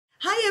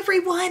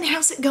everyone,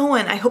 how's it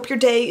going? I hope your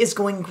day is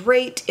going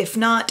great. If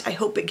not, I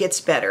hope it gets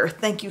better.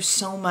 Thank you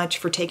so much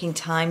for taking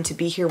time to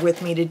be here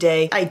with me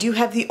today. I do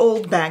have the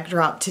old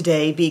backdrop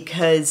today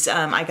because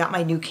I got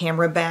my new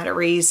camera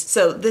batteries.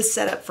 So this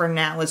setup for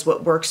now is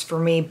what works for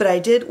me, but I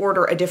did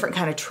order a different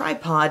kind of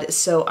tripod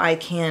so I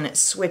can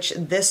switch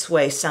this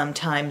way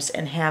sometimes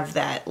and have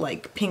that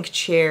like pink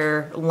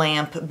chair,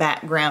 lamp,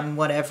 background,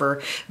 whatever.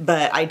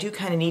 But I do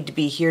kind of need to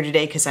be here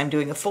today because I'm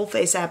doing a full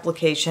face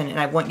application and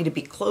I want you to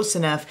be close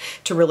enough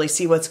to really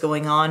see what's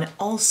going on.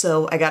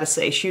 Also, I gotta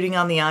say, shooting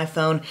on the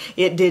iPhone,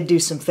 it did do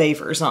some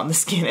favors on the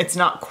skin. It's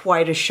not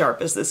quite as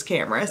sharp as this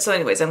camera. So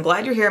anyways, I'm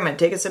glad you're here. I'm gonna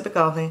take a sip of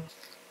coffee.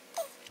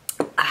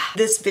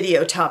 This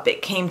video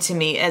topic came to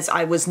me as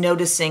I was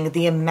noticing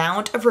the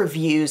amount of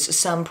reviews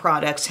some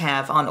products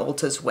have on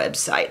Ulta's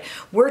website.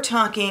 We're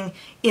talking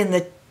in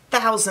the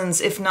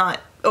thousands, if not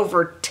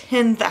over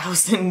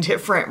 10,000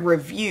 different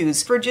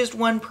reviews for just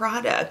one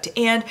product.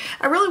 And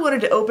I really wanted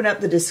to open up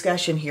the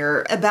discussion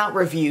here about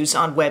reviews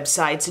on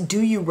websites.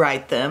 Do you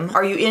write them?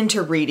 Are you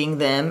into reading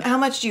them? How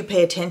much do you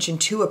pay attention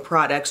to a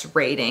product's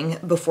rating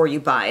before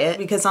you buy it?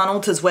 Because on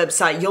Ulta's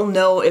website, you'll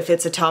know if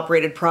it's a top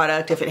rated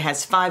product, if it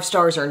has 5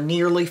 stars or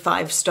nearly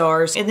 5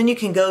 stars. And then you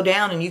can go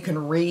down and you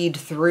can read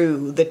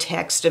through the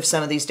text of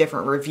some of these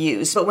different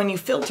reviews. But when you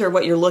filter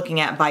what you're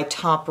looking at by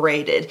top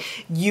rated,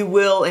 you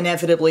will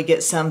inevitably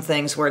get some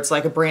things where it's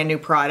like a brand new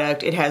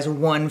product, it has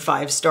 1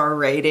 5-star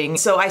rating.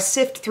 So I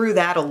sift through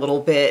that a little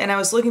bit and I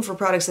was looking for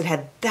products that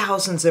had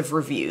thousands of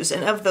reviews,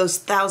 and of those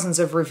thousands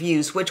of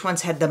reviews, which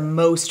ones had the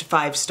most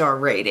 5-star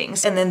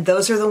ratings? And then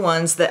those are the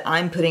ones that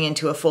I'm putting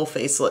into a full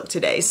face look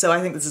today. So I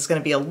think this is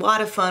going to be a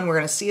lot of fun. We're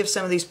going to see if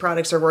some of these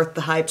products are worth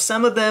the hype.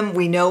 Some of them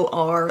we know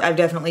are. I've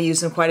definitely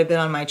used them quite a bit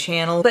on my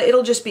channel, but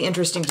it'll just be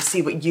interesting to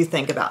see what you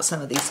think about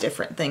some of these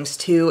different things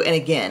too. And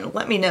again,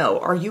 let me know,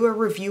 are you a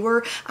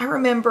reviewer? I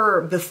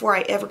remember before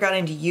I ever got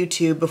into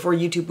YouTube, before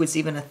YouTube was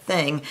even a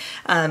thing,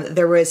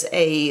 there was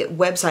a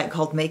website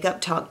called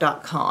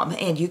makeuptalk.com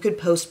and you could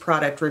post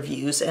product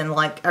reviews. And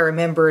like I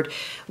remembered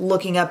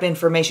looking up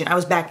information, I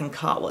was back in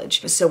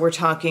college. So we're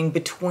talking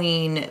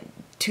between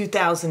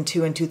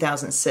 2002 and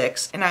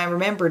 2006. And I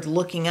remembered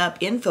looking up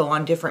info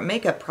on different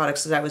makeup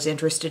products that I was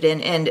interested in,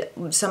 and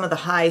some of the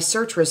high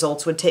search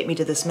results would take me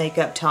to this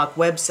Makeup Talk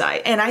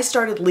website. And I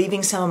started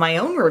leaving some of my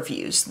own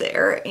reviews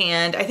there.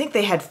 And I think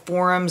they had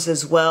forums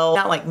as well,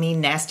 not like mean,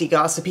 nasty,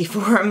 gossipy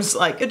forums,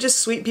 like just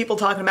sweet people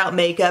talking about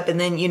makeup. And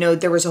then, you know,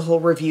 there was a whole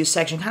review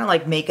section, kind of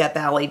like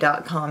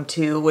makeupalley.com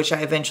too, which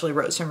I eventually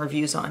wrote some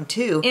reviews on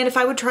too. And if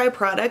I would try a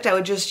product, I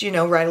would just, you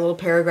know, write a little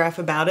paragraph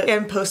about it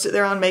and post it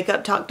there on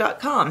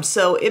makeuptalk.com.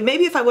 So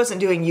maybe if I wasn't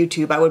doing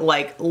YouTube, I would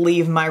like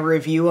leave my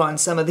review on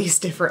some of these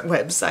different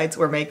websites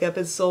where makeup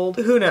is sold.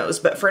 Who knows?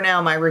 But for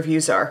now, my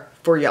reviews are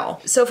for y'all.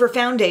 So for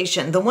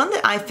foundation, the one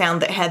that I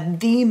found that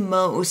had the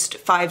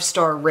most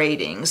 5-star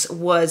ratings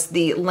was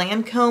the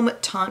Lancome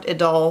Teint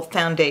Idole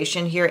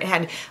foundation here. It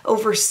had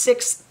over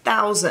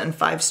 6,000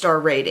 5-star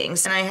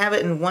ratings, and I have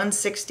it in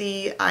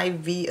 160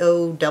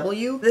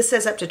 IVOW. This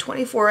says up to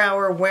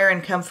 24-hour wear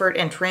and comfort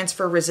and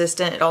transfer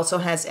resistant. It also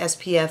has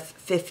SPF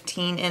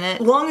 15 in it.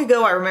 Long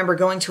ago, I remember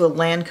going to a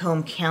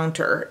Lancome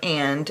counter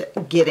and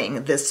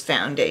getting this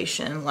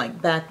foundation,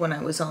 like back when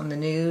I was on the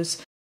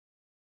news.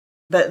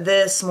 But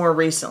this more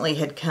recently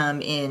had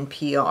come in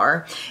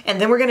PR. And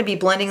then we're going to be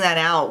blending that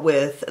out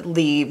with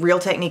the Real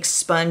Techniques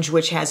sponge,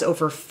 which has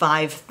over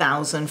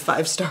 5,000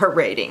 5-star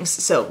ratings.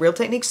 So Real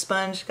Techniques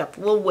sponge, got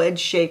the little wedge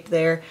shape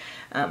there.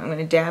 I'm going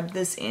to dab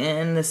this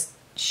in. This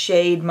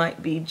shade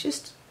might be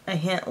just a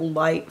hint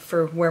light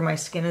for where my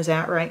skin is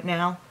at right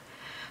now.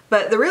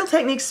 But the Real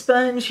Techniques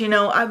sponge, you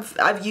know,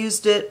 I've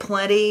used it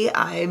plenty.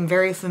 I'm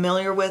very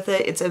familiar with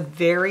it. It's a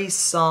very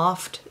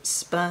soft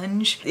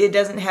sponge. It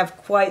doesn't have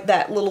quite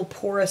that little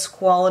porous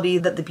quality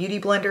that the Beauty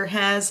Blender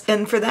has.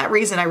 And for that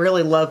reason, I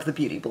really love the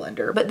Beauty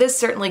Blender. But this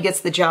certainly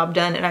gets the job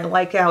done. And I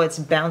like how it's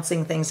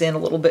bouncing things in a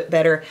little bit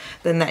better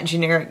than that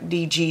generic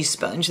DG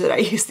sponge that I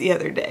used the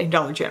other day.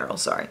 Dollar General,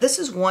 sorry. This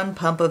is one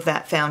pump of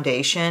that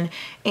foundation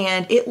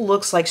and it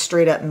looks like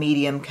straight up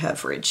medium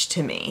coverage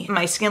to me.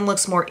 My skin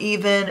looks more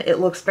even. It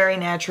looks very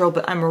natural,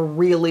 but I'm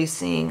really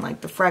seeing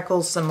like the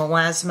freckles, some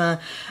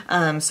melasma.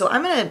 So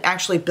I'm gonna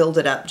actually build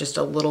it up just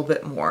a little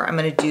bit more. I'm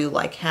going to do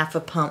like half a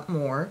pump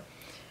more.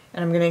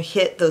 And I'm going to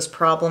hit those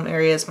problem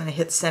areas. I'm going to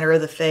hit the center of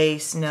the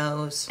face,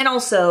 nose. And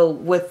also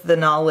with the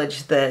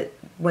knowledge that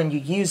when you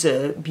use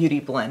a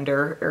beauty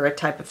blender or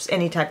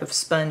any type of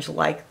sponge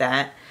like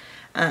that,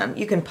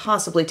 you can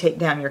possibly take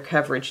down your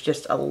coverage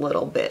just a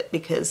little bit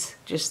because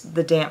just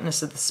the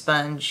dampness of the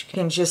sponge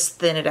can just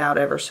thin it out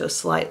ever so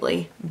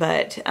slightly.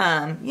 But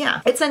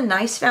yeah, it's a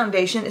nice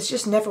foundation. It's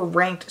just never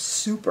ranked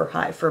super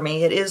high for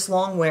me. It is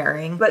long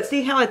wearing, but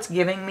see how it's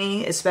giving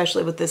me,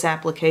 especially with this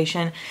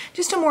application,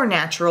 just a more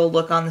natural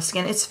look on the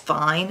skin. It's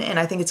fine, and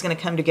I think it's going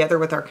to come together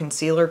with our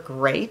concealer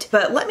great.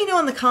 But let me know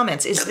in the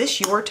comments, is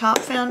this your top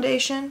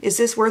foundation? Is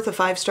this worth a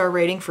 5-star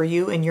rating for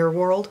you in your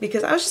world?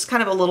 Because I was just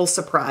kind of a little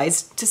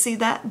surprised to see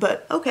that,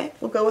 but okay,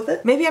 we'll go with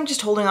it. Maybe I'm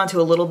just holding on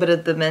to a little bit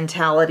of the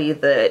mentality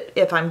that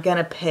if I'm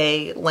gonna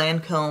pay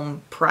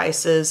Lancome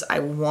prices, I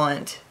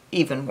want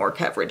even more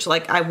coverage.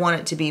 Like, I want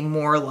it to be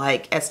more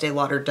like Estee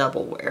Lauder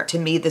Double Wear. To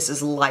me, this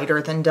is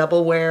lighter than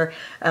Double Wear,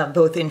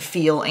 both in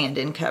feel and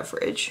in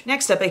coverage.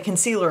 Next up, a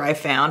concealer I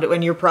found,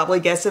 and you're probably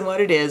guessing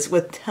what it is,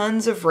 with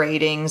tons of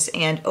ratings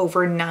and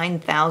over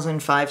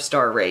 9,000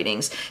 5-star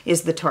ratings,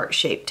 is the Tarte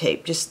Shape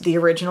Tape. Just the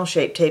original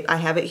Shape Tape. I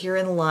have it here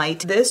in light.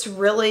 This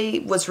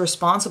really was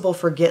responsible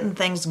for getting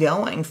things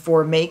going,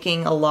 for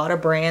making a lot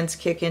of brands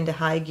kick into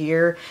high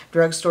gear,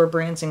 drugstore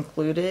brands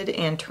included,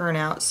 and turn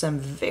out some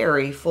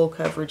very full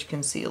coverage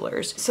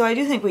concealers. So I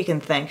do think we can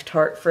thank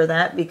Tarte for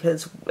that,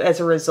 because as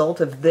a result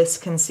of this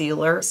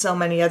concealer, so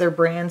many other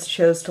brands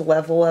chose to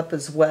level up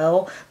as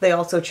well. They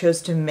also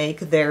chose to make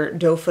their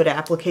doe foot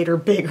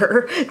applicator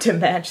bigger to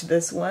match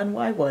this one.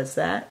 Why was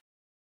that?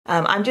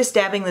 I'm just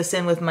dabbing this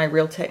in with my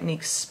Real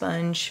Techniques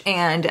sponge,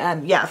 and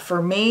yeah,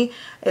 for me,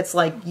 it's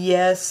like,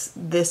 yes,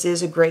 this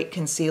is a great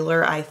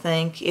concealer. I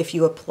think if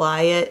you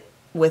apply it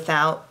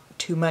without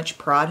too much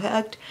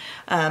product,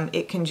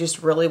 it can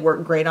just really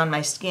work great on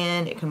my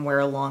skin. It can wear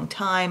a long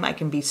time. I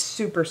can be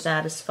super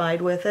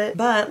satisfied with it.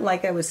 But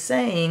like I was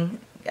saying,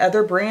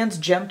 other brands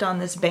jumped on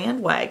this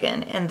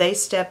bandwagon and they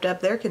stepped up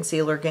their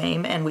concealer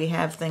game, and we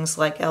have things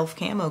like e.l.f.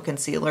 Camo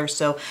Concealer,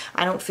 so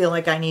I don't feel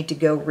like I need to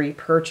go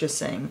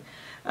repurchasing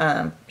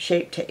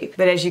Shape Tape.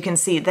 But as you can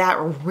see, that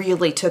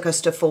really took us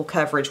to full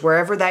coverage.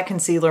 Wherever that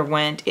concealer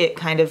went, it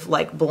kind of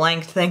like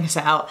blanked things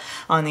out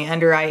on the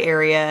under eye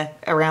area,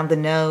 around the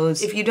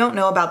nose. If you don't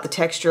know about the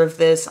texture of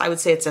this, I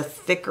would say it's a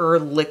thicker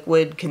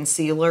liquid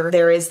concealer.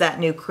 There is that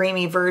new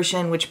creamy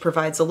version which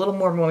provides a little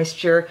more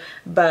moisture,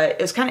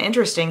 but it's kind of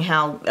interesting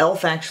how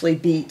e.l.f. actually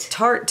beat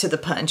Tarte to the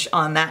punch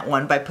on that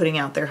one by putting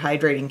out their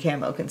hydrating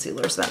camo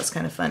concealer, so that was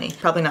kind of funny.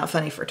 Probably not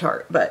funny for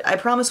Tarte, but I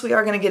promise we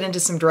are going to get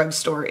into some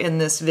drugstore in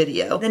this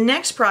video. The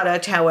next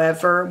product,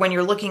 however, when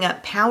you're looking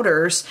at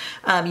powders,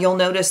 you'll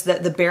notice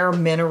that the Bare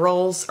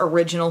Minerals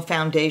Original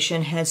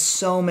Foundation has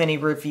so many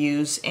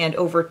reviews and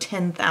over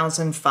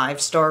 10,000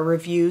 5-star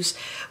reviews,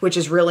 which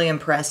is really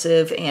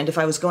impressive. And if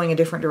I was going a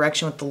different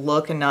direction with the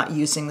look and not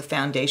using the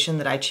foundation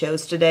that I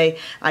chose today,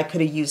 I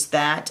could have used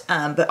that.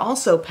 But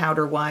also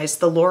powder-wise,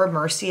 the Laura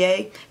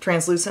Mercier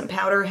translucent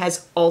powder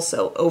has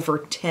also over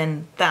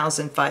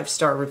 10,000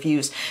 5-star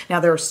reviews. Now,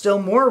 there are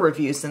still more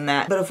reviews than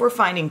that, but if we're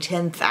finding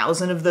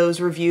 10,000 of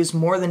those reviews,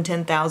 more than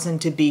 10,000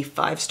 to be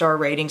 5-star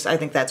ratings, I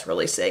think that's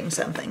really saying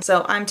something.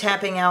 So I'm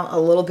tapping out a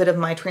little bit of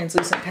my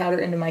translucent powder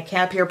into my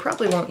cap here.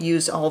 Probably won't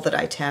use all that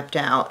I tapped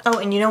out. Oh,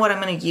 and you know what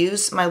I'm going to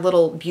use? My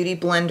little Beauty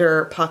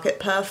Blender Pocket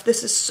Puff.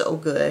 This is so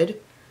good.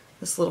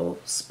 This little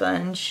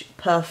sponge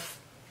puff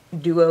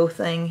duo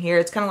thing here.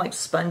 It's kind of like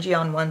spongy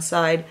on one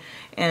side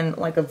and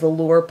like a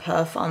velour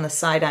puff on the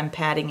side I'm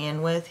patting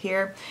in with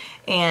here.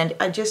 And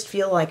I just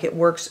feel like it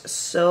works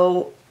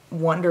so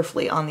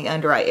wonderfully on the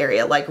under eye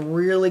area, like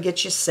really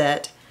gets you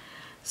set.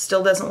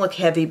 Still doesn't look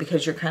heavy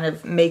because you're kind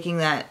of making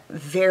that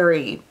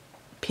very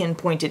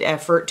pinpointed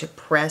effort to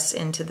press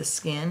into the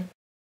skin.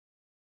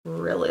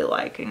 Really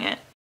liking it.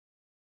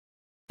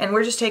 And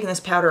we're just taking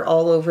this powder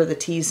all over the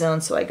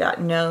T-zone, so I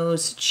got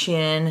nose,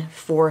 chin,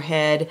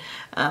 forehead.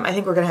 I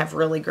think we're gonna have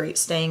really great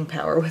staying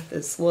power with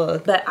this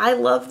look. But I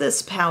love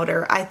this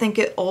powder. I think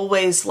it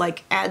always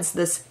like adds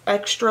this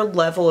extra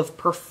level of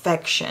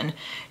perfection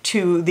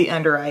to the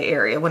under eye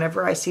area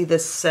whenever I see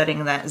this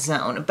setting that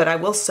zone. But I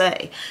will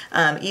say,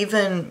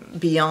 even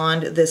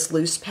beyond this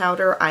loose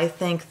powder, I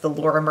think the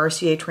Laura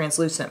Mercier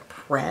translucent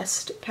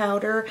pressed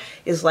powder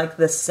is like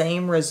the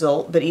same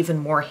result, but even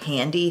more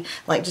handy,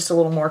 like just a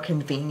little more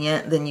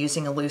convenient than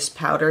using a loose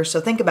powder.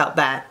 So think about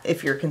that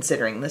if you're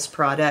considering this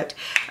product.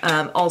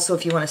 Also,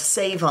 if you want to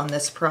save on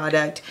this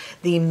product,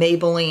 the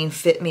Maybelline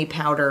Fit Me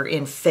powder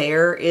in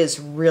Fair is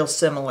real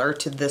similar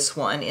to this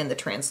one in the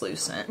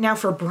translucent. Now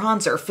for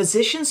bronzer,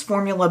 Physicians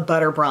Formula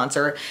Butter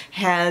Bronzer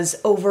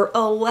has over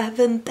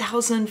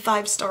 11,000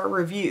 5-star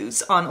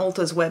reviews on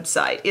Ulta's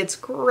website. It's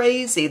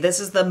crazy. This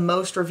is the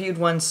most reviewed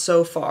one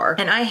so far.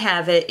 And I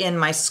have it in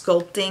my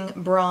Sculpting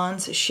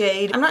bronze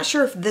shade. I'm not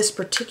sure if this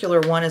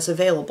particular one is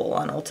available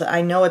on Ulta.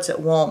 I know it's at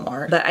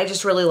Walmart, but I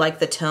just really like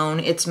the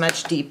tone. It's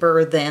much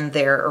deeper than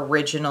their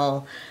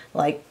original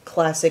like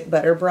classic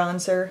butter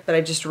bronzer, but I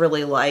just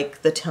really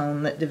like the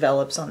tone that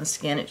develops on the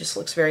skin. It just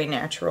looks very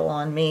natural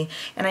on me.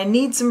 And I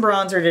need some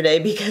bronzer today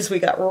because we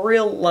got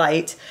real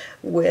light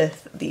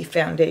with the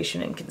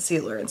foundation and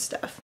concealer and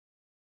stuff.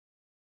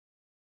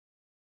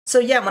 So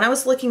yeah, when I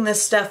was looking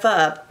this stuff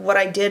up, what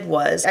I did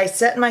was I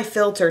set my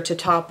filter to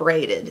top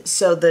rated,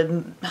 so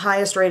the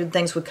highest rated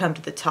things would come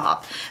to the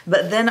top.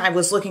 But then I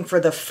was looking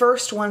for the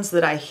first ones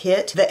that I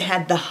hit that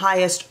had the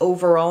highest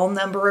overall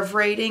number of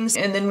ratings.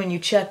 And then when you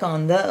check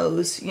on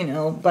those, you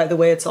know, by the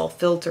way it's all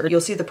filtered,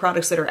 you'll see the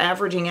products that are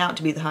averaging out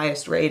to be the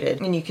highest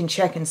rated. And you can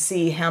check and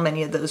see how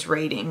many of those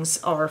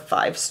ratings are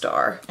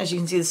 5-star. As you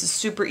can see, this is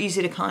super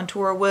easy to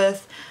contour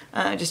with.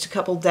 Just a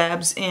couple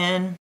dabs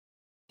in.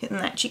 Hitting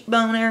that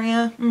cheekbone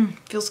area.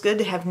 Feels good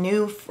to have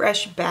new,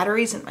 fresh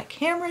batteries in my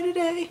camera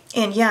today.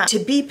 And yeah, to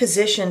be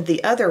positioned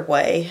the other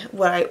way,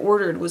 what I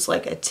ordered was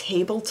like a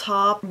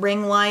tabletop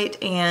ring light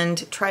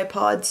and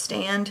tripod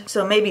stand.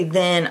 So maybe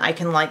then I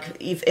can like,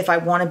 if I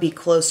want to be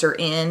closer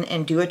in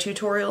and do a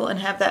tutorial and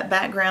have that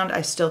background,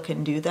 I still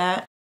can do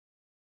that.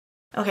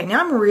 Okay,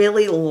 now I'm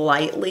really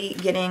lightly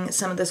getting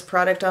some of this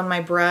product on my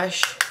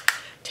brush,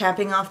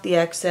 tapping off the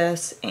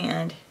excess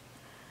and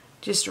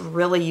just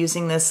really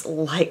using this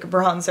like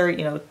bronzer,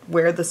 you know,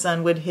 where the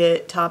sun would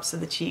hit, tops of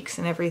the cheeks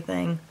and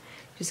everything.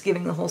 Just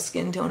giving the whole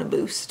skin tone a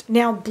boost.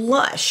 Now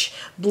blush.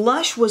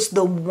 Blush was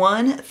the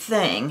one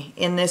thing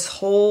in this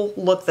whole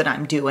look that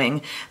I'm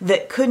doing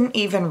that couldn't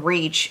even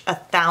reach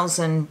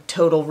 1,000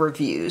 total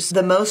reviews.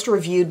 The most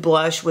reviewed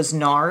blush was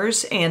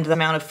NARS, and the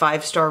amount of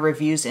 5-star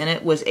reviews in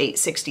it was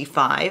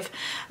 865,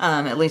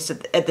 at least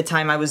at the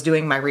time I was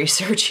doing my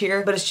research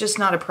here. But it's just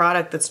not a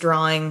product that's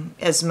drawing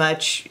as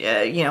much,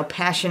 you know,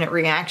 passionate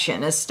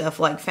reaction as stuff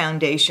like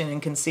foundation and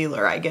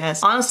concealer, I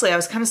guess. Honestly, I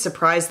was kind of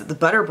surprised that the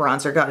butter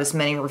bronzer got as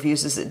many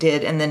reviews as it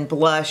did, and then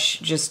blush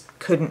just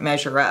couldn't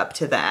measure up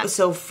to that.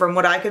 So from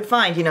what I could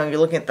find, you know, you're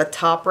looking at the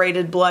top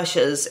rated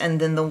blushes, and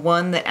then the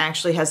one that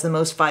actually has the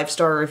most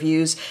 5-star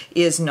reviews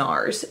is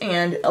NARS.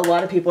 And a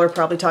lot of people are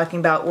probably talking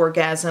about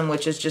Orgasm,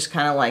 which is just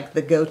kind of like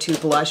the go-to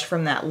blush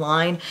from that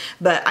line.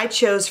 But I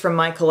chose from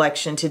my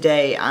collection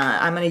today,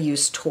 I'm going to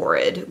use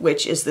Torrid,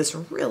 which is this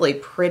really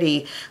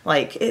pretty,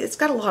 like, it's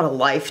got a lot of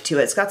life to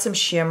it. It's got some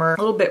shimmer, a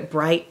little bit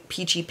bright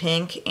peachy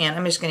pink, and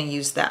I'm just going to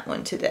use that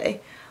one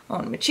today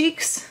on my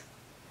cheeks.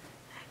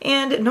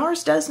 And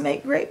NARS does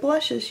make great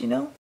blushes, you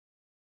know.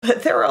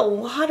 But there are a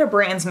lot of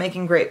brands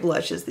making great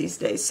blushes these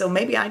days, so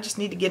maybe I just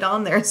need to get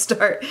on there and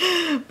start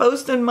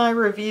posting my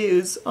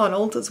reviews on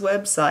Ulta's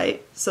website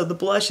so the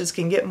blushes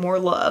can get more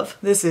love.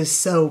 This is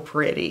so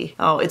pretty.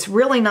 Oh, it's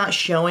really not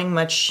showing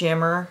much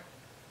shimmer,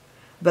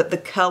 but the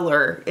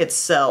color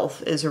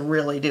itself is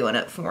really doing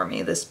it for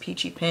me, this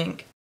peachy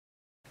pink.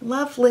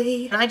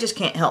 Lovely. And I just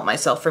can't help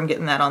myself from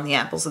getting that on the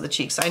apples of the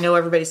cheeks. I know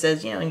everybody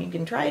says, you know, you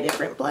can try a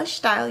different blush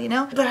style, you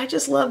know, but I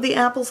just love the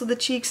apples of the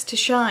cheeks to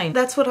shine.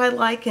 That's what I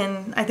like,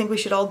 and I think we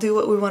should all do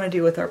what we want to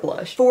do with our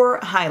blush. For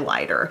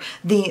highlighter,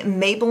 the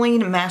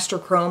Maybelline Master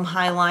Chrome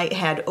highlight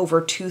had over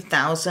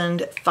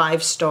 2,000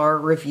 5-star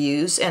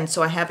reviews, and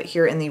so I have it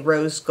here in the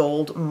rose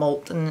gold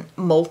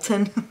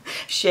molten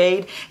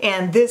shade,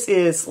 and this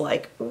is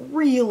like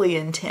really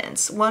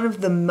intense. One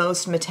of the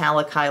most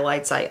metallic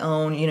highlights I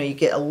own. You know, you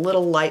get a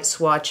little light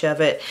swatch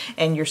of it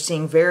and you're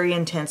seeing very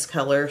intense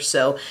color.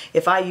 So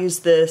if I use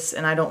this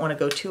and I don't want to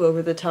go too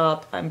over the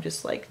top, I'm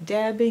just like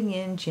dabbing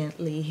in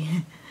gently.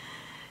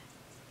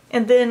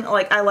 And then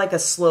like I like a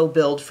slow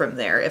build from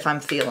there if I'm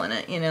feeling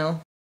it, you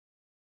know.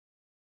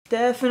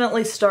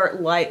 Definitely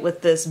start light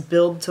with this,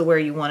 build to where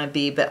you want to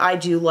be, but I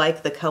do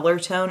like the color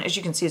tone. As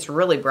you can see, it's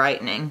really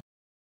brightening.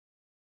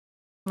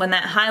 When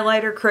that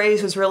highlighter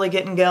craze was really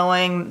getting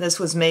going, this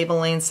was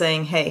Maybelline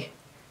saying, hey,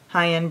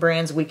 high-end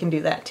brands, we can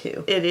do that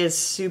too. It is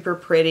super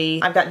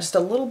pretty. I've got just a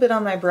little bit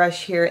on my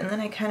brush here, and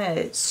then I kind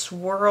of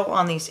swirl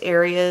on these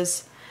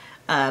areas,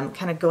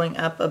 kind of going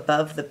up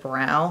above the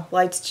brow.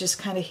 Light's just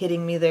kind of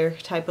hitting me there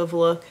type of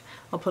look.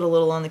 I'll put a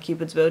little on the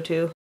Cupid's bow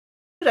too.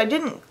 But I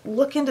didn't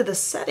look into the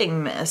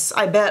setting mist.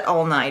 I bet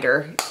All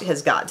Nighter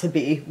has got to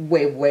be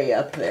way, way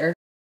up there.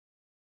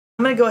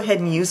 I'm gonna go ahead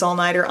and use All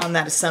Nighter on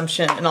that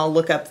assumption, and I'll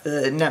look up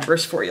the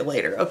numbers for you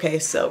later. Okay,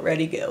 so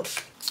ready, go.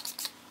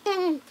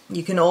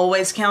 You can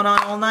always count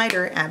on All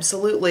Nighter,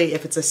 absolutely.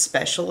 If it's a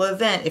special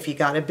event, if you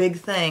got a big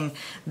thing,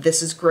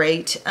 this is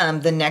great.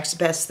 The next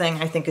best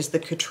thing I think is the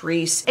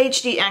Catrice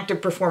HD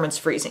Active Performance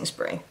Freezing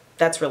Spray.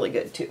 That's really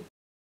good too.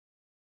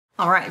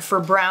 All right, for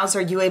brows,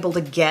 are you able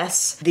to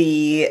guess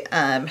the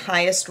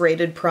highest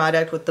rated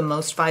product with the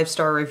most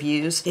 5-star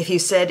reviews? If you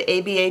said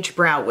ABH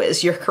Brow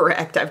Wiz, you're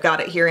correct. I've got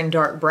it here in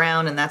dark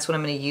brown, and that's what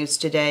I'm going to use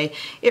today.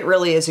 It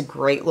really is a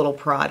great little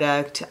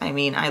product. I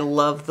mean, I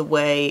love the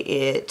way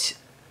it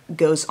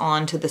goes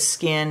on to the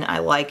skin. I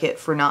like it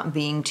for not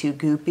being too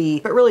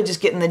goopy, but really just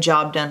getting the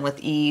job done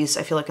with ease.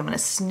 I feel like I'm gonna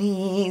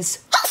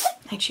sneeze.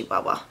 Hey,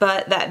 Chihuahua.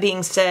 But that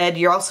being said,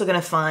 you're also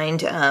gonna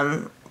find,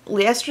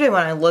 yesterday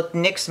when I looked,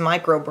 NYX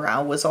Micro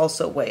Brow was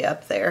also way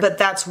up there. But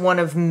that's one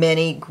of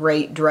many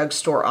great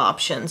drugstore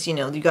options. You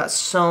know, you got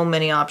so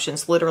many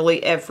options.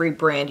 Literally every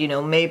brand, you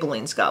know,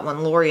 Maybelline's got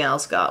one,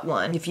 L'Oreal's got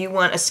one. If you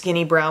want a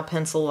skinny brow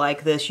pencil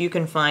like this, you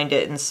can find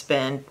it and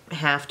spend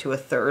half to a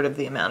third of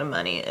the amount of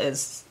money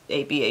as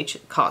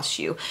ABH costs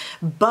you.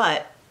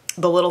 But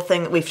the little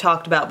thing that we've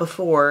talked about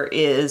before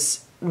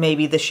is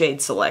maybe the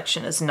shade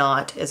selection is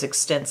not as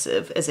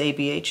extensive as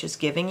ABH is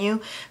giving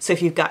you. So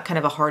if you've got kind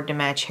of a hard to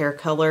match hair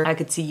color, I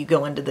could see you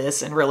go into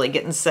this and really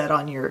getting set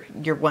on your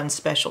one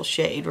special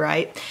shade,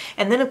 right?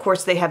 And then of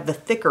course they have the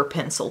thicker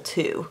pencil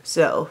too.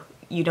 So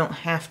you don't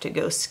have to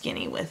go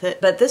skinny with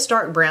it. But this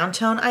dark brown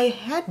tone, I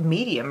had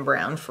medium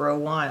brown for a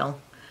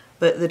while,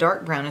 but the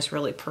dark brown is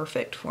really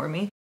perfect for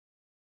me.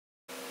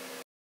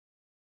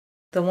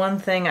 The one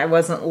thing I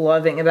wasn't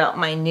loving about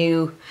my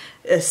new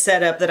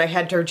setup that I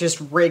had to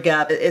just rig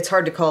up, it's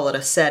hard to call it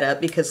a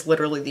setup because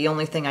literally the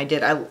only thing I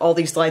did, all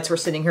these lights were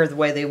sitting here the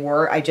way they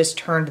were. I just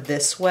turned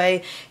this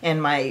way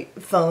and my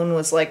phone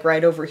was like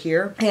right over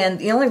here. And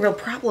the only real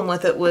problem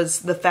with it was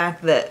the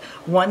fact that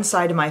one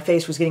side of my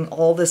face was getting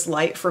all this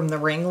light from the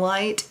ring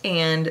light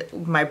and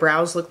my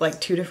brows looked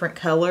like two different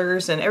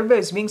colors and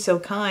everybody's being so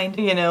kind,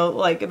 you know,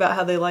 like about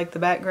how they like the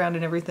background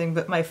and everything,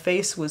 but my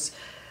face was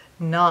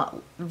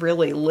not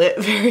really lit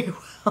very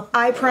well.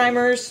 Eye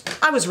primers,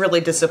 I was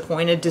really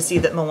disappointed to see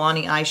that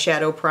Milani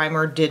eyeshadow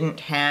primer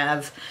didn't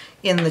have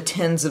in the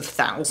tens of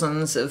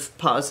thousands of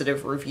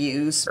positive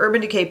reviews.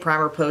 Urban Decay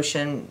Primer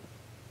Potion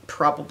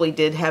probably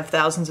did have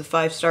thousands of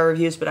 5-star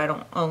reviews, but I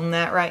don't own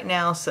that right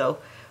now, so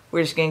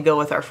we're just gonna go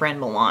with our friend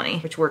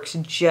Milani, which works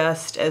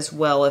just as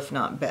well, if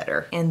not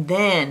better. And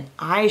then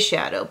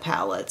eyeshadow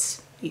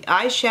palettes. The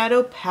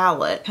eyeshadow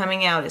palette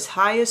coming out is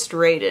highest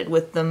rated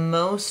with the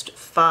most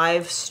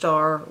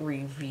 5-star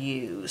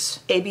reviews.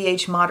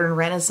 ABH Modern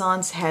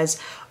Renaissance has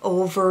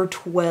over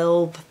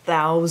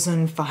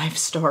 12,000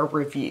 5-star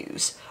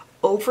reviews.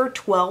 Over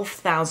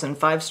 12,000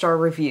 5-star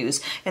reviews,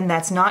 and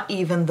that's not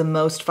even the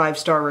most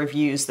 5-star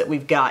reviews that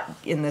we've got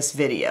in this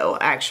video,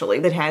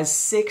 actually. That has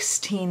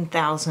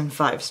 16,000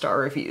 5-star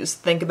reviews.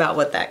 Think about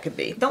what that could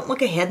be. Don't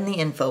look ahead in the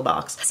info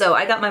box. So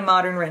I got my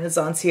Modern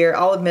Renaissance here.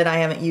 I'll admit I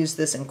haven't used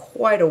this in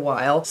quite a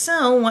while.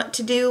 So what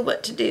to do,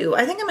 what to do?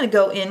 I think I'm gonna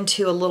go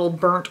into a little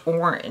burnt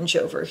orange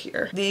over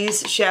here.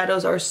 These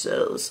shadows are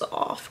so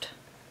soft.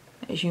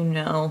 As you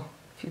know,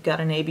 if you've got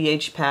an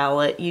ABH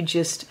palette, you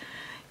just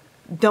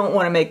don't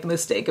want to make the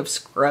mistake of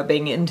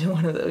scrubbing into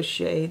one of those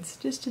shades.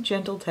 Just a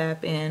gentle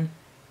tap in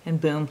and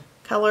boom.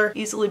 Color,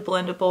 easily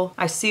blendable.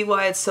 I see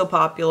why it's so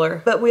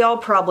popular, but we all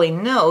probably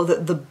know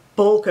that the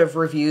bulk of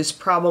reviews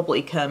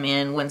probably come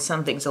in when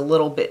something's a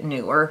little bit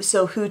newer.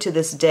 So who to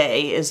this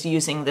day is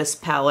using this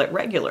palette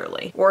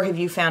regularly? Or have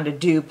you found a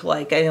dupe?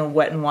 Like I know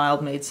Wet n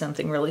Wild made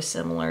something really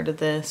similar to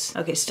this.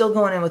 Okay, still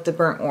going in with the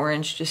burnt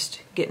orange,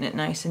 just getting it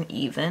nice and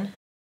even.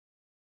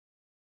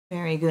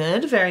 Very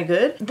good, very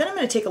good. Then I'm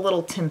going to take a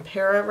little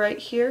tempera right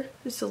here.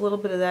 Just a little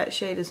bit of that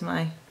shade as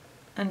my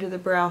under the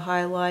brow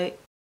highlight.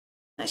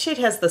 That shade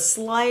has the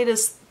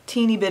slightest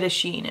teeny bit of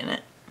sheen in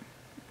it,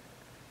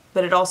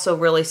 but it also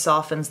really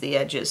softens the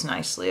edges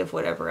nicely of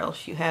whatever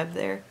else you have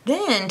there.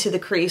 Then to the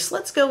crease,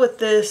 let's go with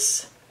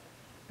this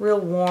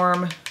real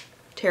warm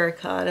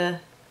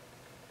terracotta.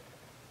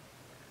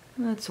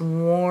 Let's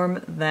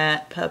warm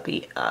that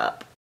puppy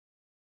up.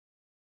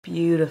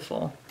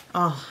 Beautiful.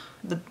 Oh.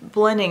 The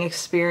blending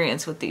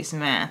experience with these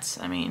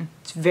mattes, I mean,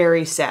 it's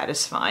very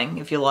satisfying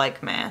if you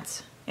like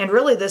mattes. And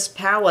really this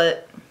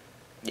palette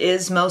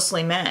is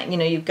mostly matte. You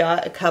know, you've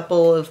got a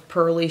couple of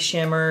pearly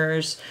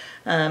shimmers,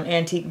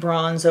 Antique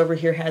Bronze over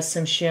here has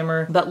some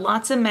shimmer, but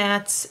lots of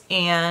mattes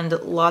and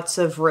lots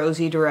of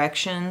rosy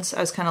directions. I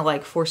was kind of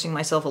like forcing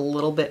myself a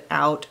little bit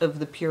out of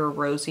the pure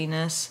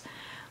rosiness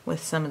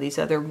with some of these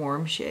other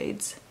warm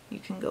shades you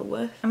can go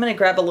with. I'm gonna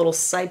grab a little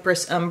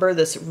Cypress Umber,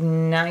 this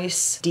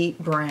nice deep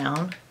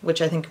brown,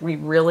 which I think we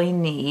really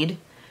need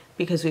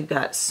because we've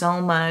got so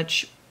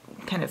much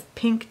kind of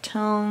pink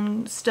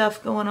tone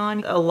stuff going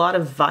on. A lot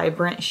of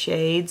vibrant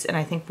shades, and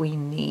I think we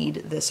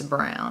need this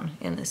brown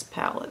in this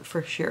palette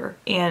for sure.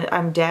 And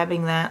I'm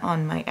dabbing that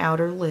on my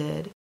outer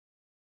lid.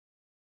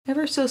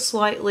 Ever so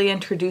slightly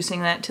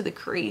introducing that to the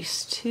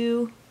crease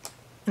too.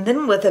 And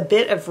then with a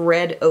bit of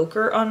red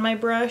ochre on my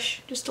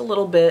brush, just a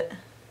little bit,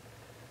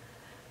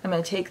 I'm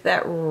going to take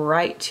that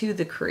right to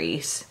the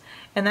crease,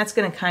 and that's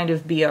going to kind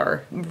of be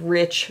our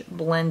rich,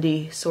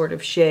 blendy sort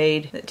of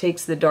shade that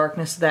takes the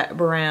darkness of that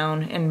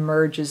brown and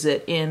merges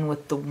it in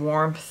with the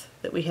warmth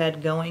that we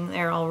had going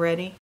there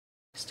already.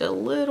 Just a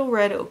little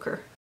red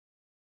ochre.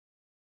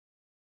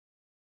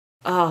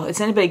 Oh, is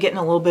anybody getting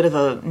a little bit of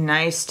a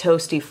nice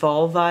toasty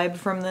fall vibe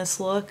from this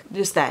look?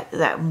 Just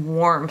that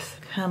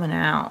warmth coming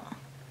out.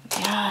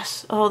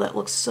 Yes, oh, that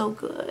looks so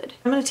good.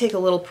 I'm gonna take a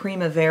little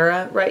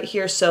Primavera right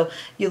here. So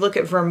you look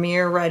at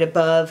Vermeer right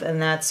above and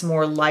that's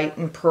more light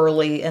and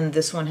pearly, and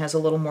this one has a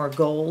little more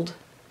gold.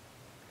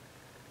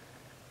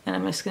 And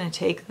I'm just gonna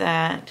take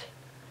that,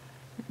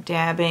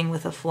 dabbing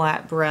with a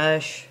flat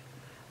brush.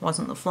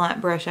 Wasn't the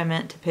flat brush I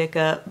meant to pick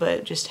up,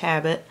 but just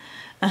habit.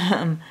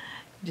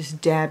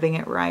 Just dabbing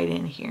it right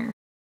in here.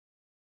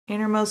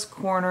 Innermost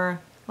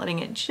corner, letting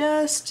it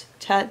just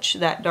touch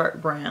that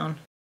dark brown.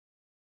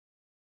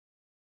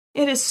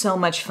 It is so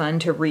much fun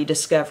to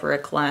rediscover a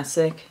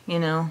classic, you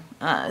know,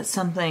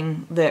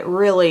 something that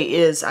really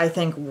is, I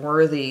think,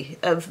 worthy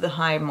of the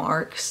high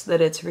marks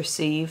that it's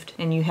received,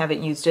 and you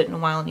haven't used it in a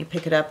while and you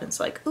pick it up and it's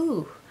like,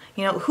 ooh,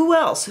 you know, who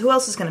else? Who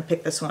else is going to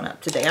pick this one up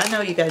today? I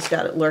know you guys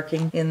got it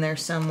lurking in there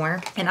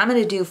somewhere. And I'm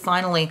going to do,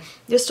 finally,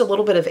 just a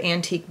little bit of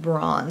Antique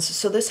Bronze.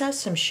 So this has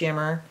some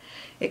shimmer.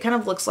 It kind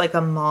of looks like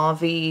a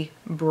mauvey,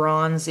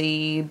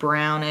 bronzy,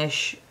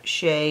 brownish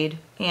shade.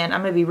 And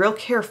I'm going to be real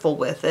careful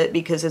with it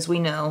because, as we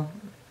know,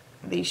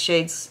 these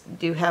shades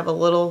do have a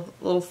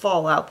little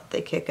fallout that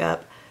they kick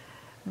up.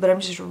 but I'm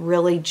just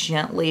really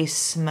gently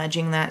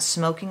smudging that,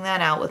 smoking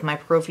that out with my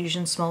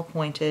Profusion Small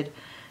Pointed,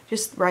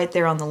 just right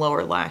there on the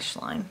lower lash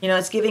line. You know,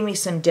 it's giving me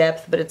some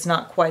depth, but it's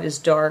not quite as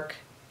dark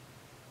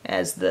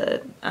as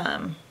the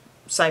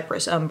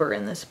Cypress Umber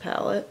in this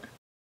palette.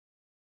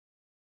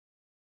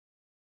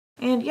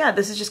 And yeah,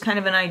 this is just kind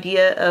of an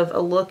idea of a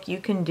look you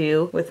can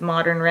do with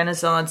Modern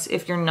Renaissance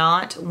if you're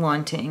not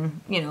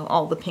wanting, you know,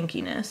 all the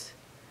pinkiness.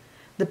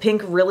 The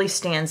pink really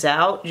stands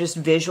out just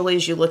visually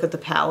as you look at the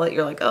palette.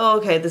 You're like, oh,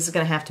 okay, this is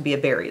gonna have to be a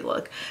berry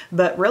look.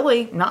 But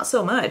really, not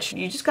so much.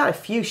 You just got a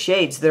few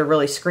shades that are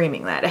really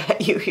screaming that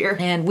at you here.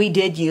 And we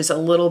did use a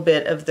little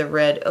bit of the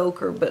red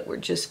ochre, but we're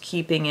just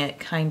keeping it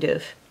kind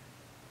of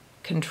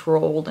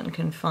controlled and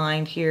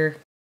confined here.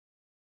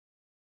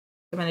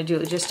 I'm gonna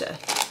do just a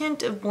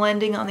hint of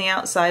blending on the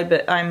outside,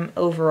 but I'm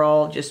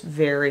overall just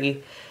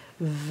very,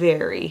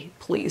 very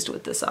pleased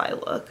with this eye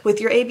look. With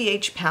your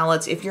ABH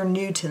palettes, if you're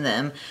new to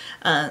them,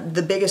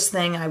 the biggest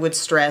thing I would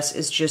stress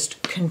is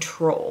just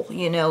control.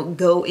 You know,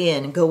 go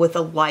with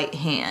a light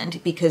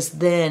hand, because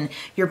then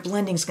your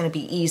blending is going to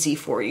be easy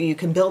for you. You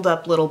can build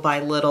up little by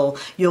little.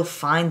 You'll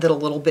find that a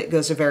little bit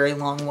goes a very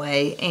long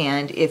way,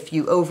 and if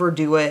you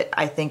overdo it,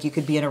 I think you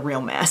could be in a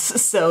real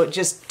mess. So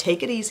just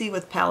take it easy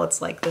with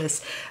palettes like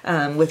this,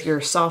 with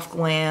your Soft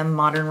Glam,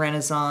 Modern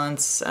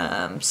Renaissance,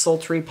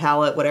 Sultry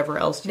palette, whatever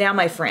else. Now,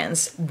 my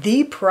friends,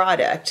 the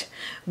product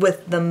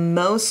with the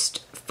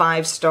most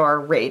 5-star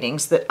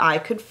ratings that I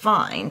could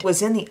find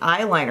was in the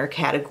eyeliner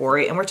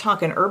category, and we're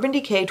talking Urban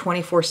Decay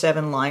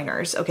 24/7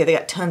 liners. Okay, they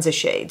got tons of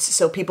shades,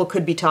 so people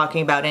could be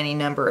talking about any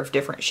number of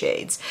different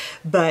shades,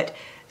 but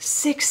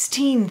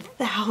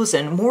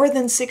 16,000, more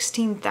than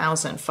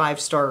 16,000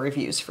 5-star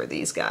reviews for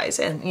these guys.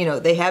 And you know,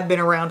 they have been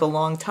around a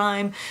long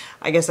time.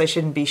 I guess I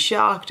shouldn't be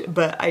shocked,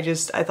 but I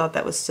thought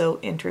that was so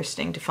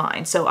interesting to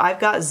find. So I've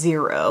got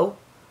 0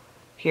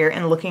 here,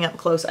 and looking up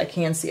close, I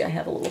can see I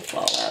have a little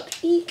fallout.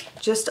 Eek.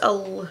 Just a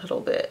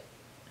little bit.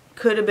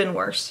 Could have been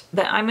worse.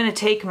 But I'm gonna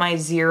take my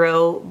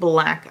 0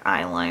 black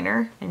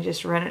eyeliner and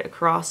just run it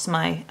across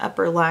my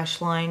upper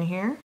lash line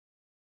here.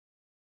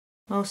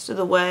 Most of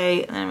the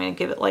way, and I'm gonna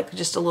give it like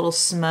just a little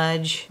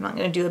smudge. I'm not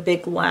gonna do a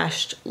big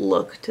lashed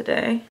look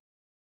today.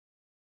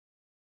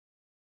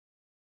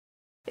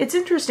 It's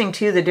interesting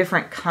too, the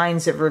different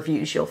kinds of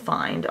reviews you'll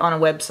find on a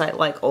website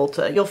like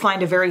Ulta. You'll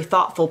find a very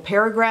thoughtful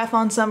paragraph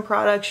on some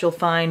products. You'll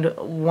find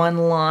one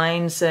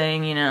line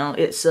saying, you know,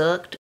 it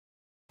sucked.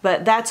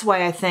 But that's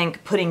why I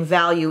think putting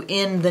value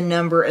in the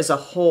number as a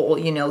whole,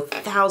 you know,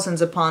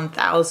 thousands upon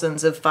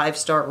thousands of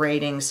 5-star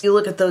ratings. You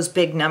look at those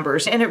big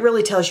numbers and it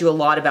really tells you a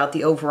lot about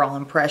the overall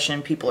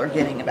impression people are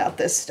getting about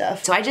this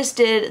stuff. So I just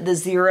did the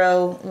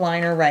 0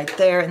 liner right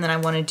there, and then I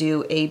want to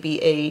do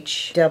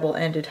ABH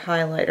double-ended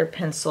highlighter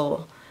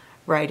pencil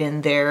right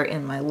in there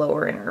in my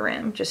lower inner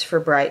rim, just for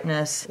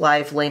brightness,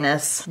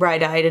 liveliness,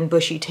 bright-eyed and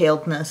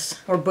bushy-tailedness,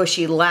 or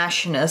bushy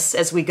lashness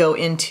as we go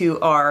into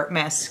our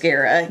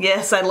mascara.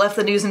 Yes, I left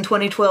the news in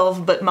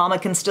 2012, but mama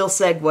can still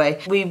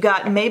segue. We've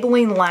got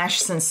Maybelline Lash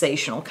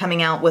Sensational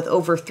coming out with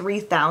over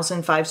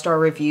 3,000 5-star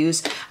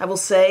reviews. I will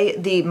say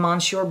the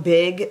Monsieur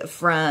Big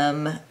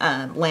from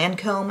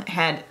Lancome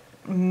had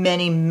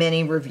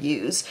many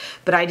reviews,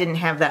 but I didn't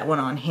have that one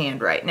on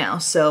hand right now.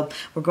 So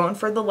we're going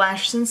for the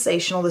Lash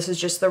Sensational. This is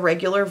just the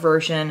regular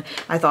version.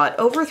 I thought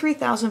over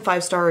 3,000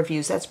 5-star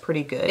reviews, that's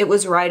pretty good. It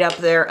was right up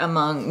there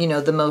among, you know,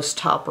 the most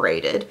top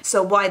rated.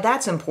 So why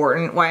that's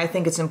important, why I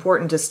think it's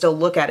important to still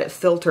look at it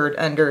filtered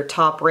under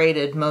top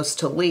rated, most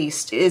to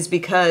least, is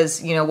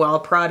because, you know, while a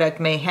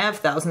product may have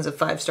thousands of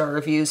 5-star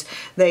reviews,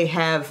 they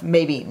have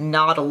maybe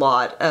not a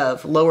lot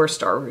of lower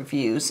star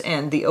reviews,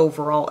 and the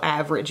overall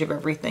average of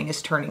everything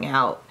is turning out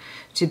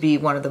to be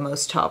one of the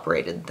most top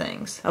rated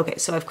things. Okay,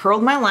 so I've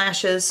curled my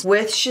lashes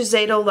with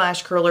Shiseido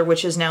Lash Curler,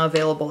 which is now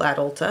available at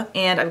Ulta.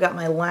 And I've got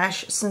my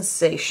Lash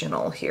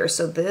Sensational here.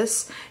 So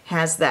this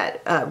has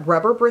that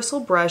rubber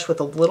bristle brush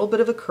with a little bit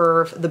of a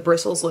curve. The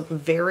bristles look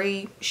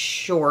very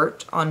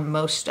short on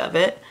most of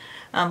it.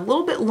 A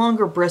little bit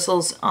longer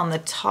bristles on the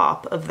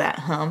top of that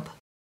hump.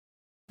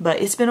 But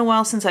it's been a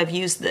while since I've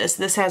used this.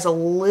 This has a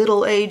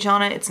little age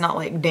on it. It's not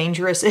like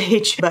dangerous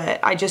age, but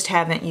I just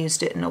haven't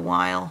used it in a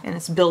while. And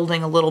it's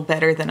building a little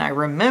better than I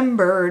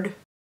remembered.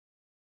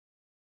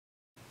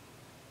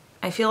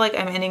 I feel like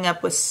I'm ending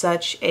up with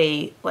such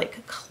a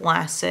like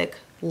classic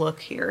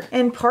look here.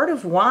 And part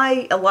of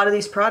why a lot of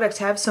these products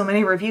have so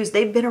many reviews,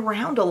 they've been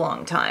around a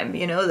long time.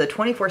 You know, the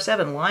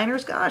 24/7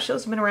 liners, gosh,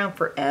 those have been around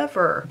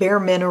forever. Bare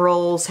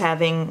Minerals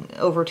having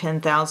over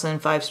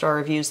 10,000 5-star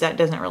reviews, that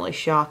doesn't really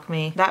shock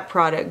me. That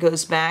product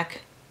goes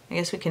back, I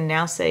guess we can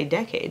now say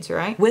decades,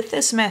 right? With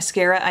this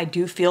mascara, I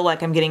do feel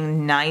like I'm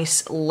getting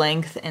nice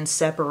length and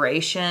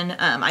separation.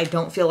 I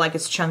don't feel like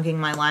it's chunking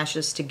my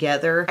lashes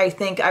together. I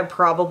think I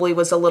probably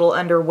was a little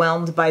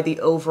underwhelmed by the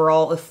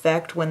overall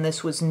effect when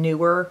this was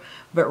newer,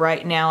 but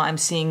right now I'm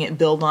seeing it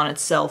build on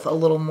itself a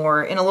little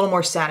more, in a little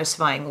more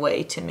satisfying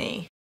way to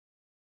me.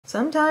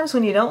 Sometimes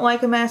when you don't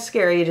like a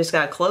mascara, you just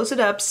gotta close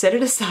it up, set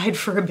it aside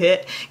for a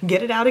bit,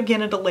 get it out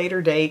again at a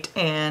later date,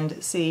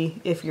 and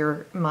see if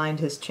your mind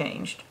has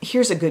changed.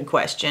 Here's a good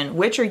question.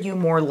 Which are you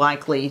more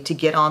likely to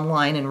get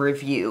online and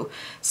review?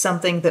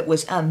 Something that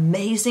was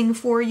amazing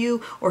for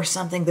you or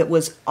something that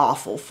was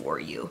awful for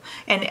you?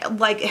 And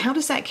like, how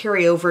does that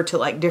carry over to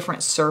like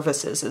different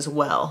services as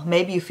well?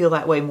 Maybe you feel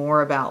that way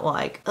more about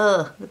like,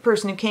 the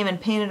person who came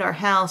and painted our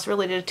house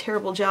really did a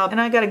terrible job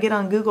and I gotta get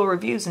on Google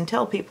reviews and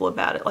tell people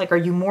about it. Like, are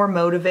you more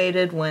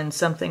motivated when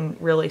something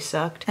really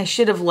sucked? I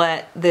should have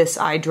let this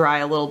eye dry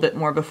a little bit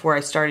more before I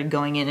started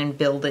going in and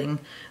building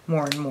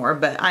more and more,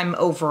 but I'm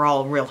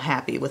overall real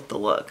happy with the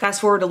look.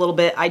 Fast forward a little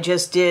bit, I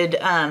just did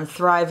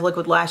Thrive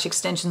Liquid Lash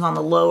Extensions on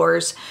the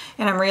lowers,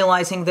 and I'm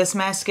realizing this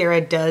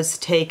mascara does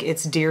take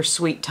its dear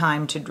sweet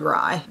time to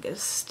dry.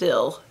 It's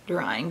still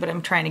drying, but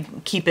I'm trying to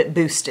keep it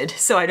boosted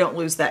so I don't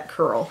lose that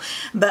curl.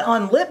 But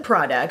on lip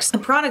products, a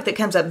product that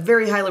comes up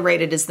very highly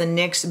rated is the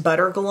NYX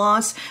Butter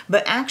Gloss,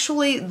 but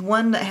actually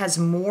one that has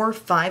more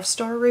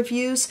 5-star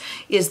reviews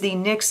is the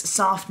NYX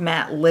Soft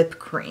Matte Lip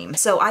Cream.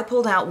 So I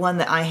pulled out one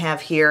that I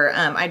have here.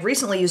 I'd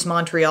recently used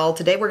Montreal.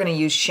 Today we're going to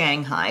use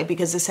Shanghai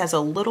because this has a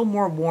little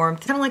more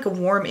warmth, kind of like a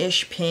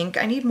warm-ish pink.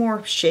 I need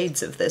more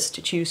shades of this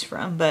to choose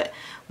from, but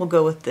we'll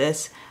go with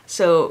this.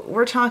 So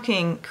we're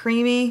talking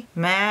creamy,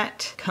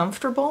 matte,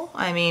 comfortable.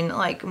 I mean,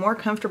 like more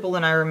comfortable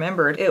than I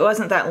remembered. It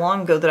wasn't that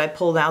long ago that I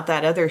pulled out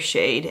that other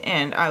shade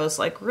and I was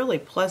like really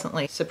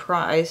pleasantly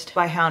surprised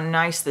by how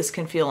nice this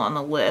can feel on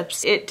the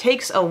lips. It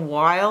takes a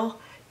while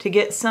to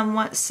get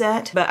somewhat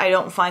set, but I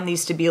don't find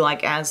these to be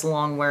like as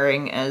long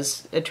wearing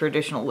as a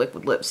traditional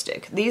liquid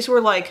lipstick. These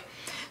were like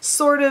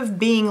sort of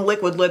being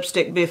liquid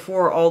lipstick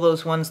before all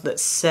those ones that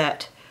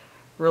set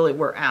really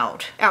were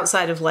out.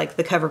 Outside of like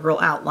the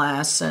CoverGirl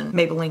Outlast and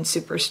Maybelline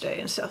Superstay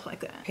and stuff like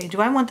that. Okay, do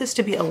I want this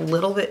to be a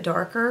little bit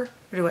darker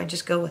or do I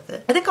just go with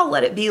it? I think I'll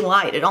let it be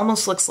light. It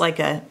almost looks like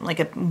a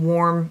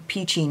warm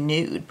peachy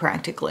nude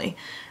practically.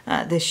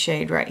 This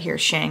shade right here,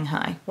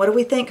 Shanghai. What do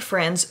we think,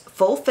 friends?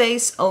 Full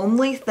face,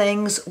 only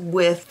things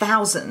with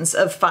thousands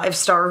of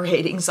 5-star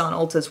ratings on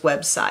Ulta's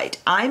website.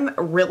 I'm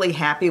really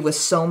happy with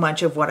so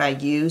much of what I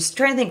used. I'm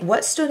trying to think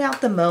what stood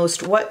out the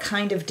most, what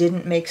kind of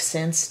didn't make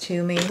sense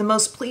to me. The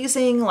most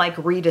pleasing, like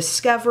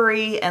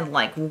rediscovery and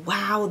like,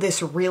 wow,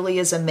 this really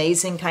is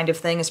amazing kind of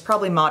thing is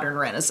probably Modern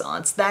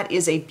Renaissance. That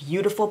is a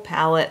beautiful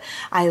palette.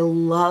 I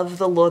love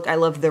the look. I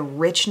love the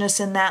richness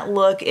in that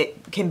look.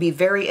 It can be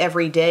very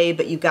everyday,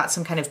 but you've got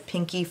some kind of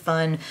pinky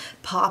fun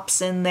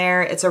pops in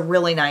there. It's a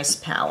really nice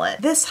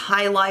palette. This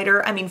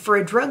highlighter, I mean, for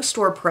a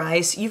drugstore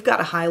price, you've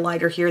got a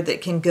highlighter here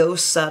that can go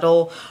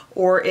subtle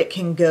or it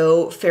can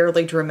go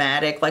fairly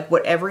dramatic, like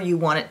whatever you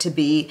want it to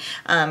be.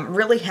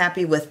 Really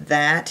happy with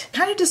that.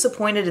 Kind of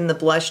disappointed in the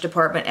blush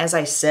department. As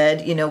I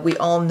said, you know, we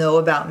all know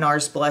about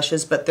NARS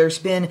blushes, but there's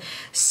been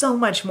so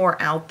much more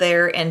out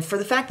there. And for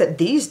the fact that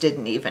these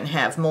didn't even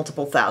have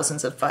multiple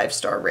thousands of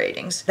 5-star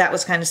ratings, that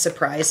was kind of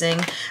surprising.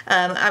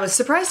 I was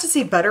surprised to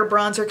see Butter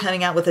Bronzer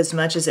coming out with as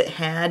much as it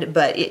had,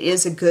 but it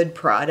is a good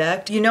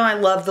product. You know, I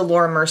love the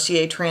Laura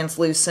Mercier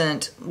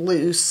Translucent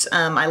Loose.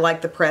 I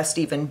like the pressed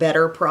even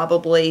better,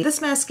 probably. This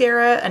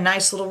mascara, a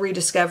nice little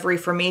rediscovery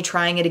for me,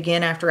 trying it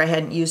again after I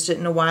hadn't used it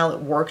in a while.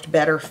 It worked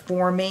better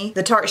for me.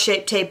 The Tarte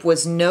Shape Tape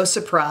was no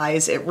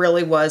surprise. It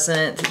really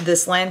wasn't.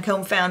 This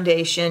Lancome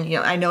foundation, you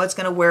know, I know it's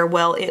going to wear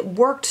well. It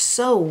worked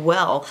so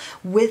well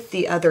with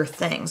the other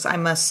things, I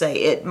must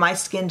say. My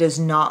skin does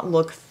not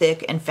look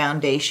thick and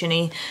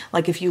foundation-y.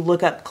 Like if you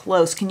look up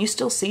close, can you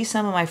still see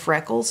some of my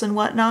freckles and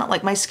whatnot?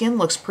 Like my skin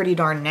looks pretty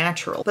darn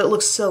natural, but it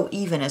looks so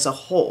even as a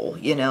whole,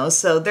 you know?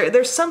 So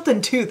there's something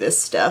to this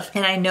stuff.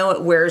 And I know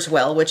it wears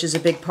well, which is a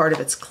big part of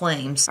its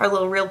claims. Our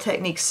little Real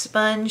Techniques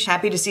sponge,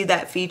 happy to see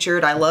that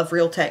featured. I love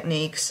Real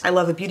Techniques. I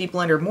love a beauty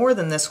blender more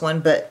than this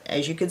one, but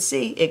as you can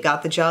see, it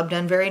got the job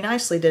done very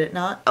nicely, did it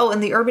not? Oh,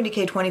 and the Urban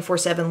Decay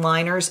 24/7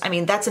 liners. I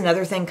mean, that's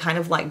another thing, kind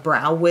of like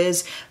Brow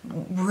Wiz,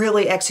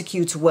 really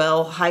executes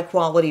well, high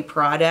quality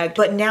product,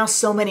 but now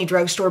so many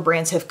drugstore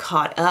brands have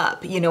caught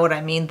up. You know what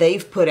I mean?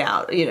 They've put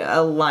out, you know,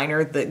 a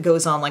liner that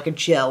goes on like a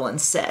gel and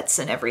sets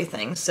and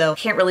everything. So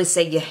can't really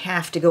say you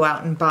have to go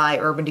out and buy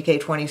Urban Decay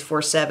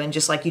 24/7,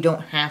 just like you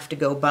don't have to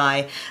go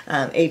buy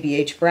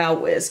ABH Brow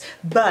Wiz,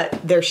 but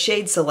their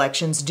shade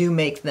selections do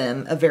make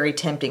them a very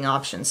tempting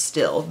option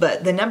still.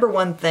 But the number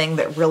one thing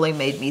that really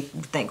made me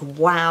think,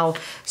 wow,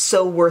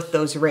 so worth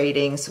those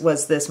ratings,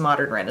 was this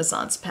Modern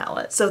Renaissance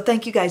palette. So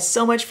thank you guys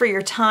so much for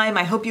your time.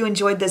 I hope you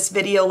enjoyed this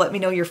video. Let me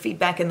know your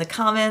feedback in the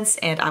comments,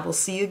 and I will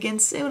see you again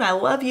soon. I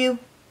love you.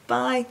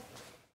 Bye.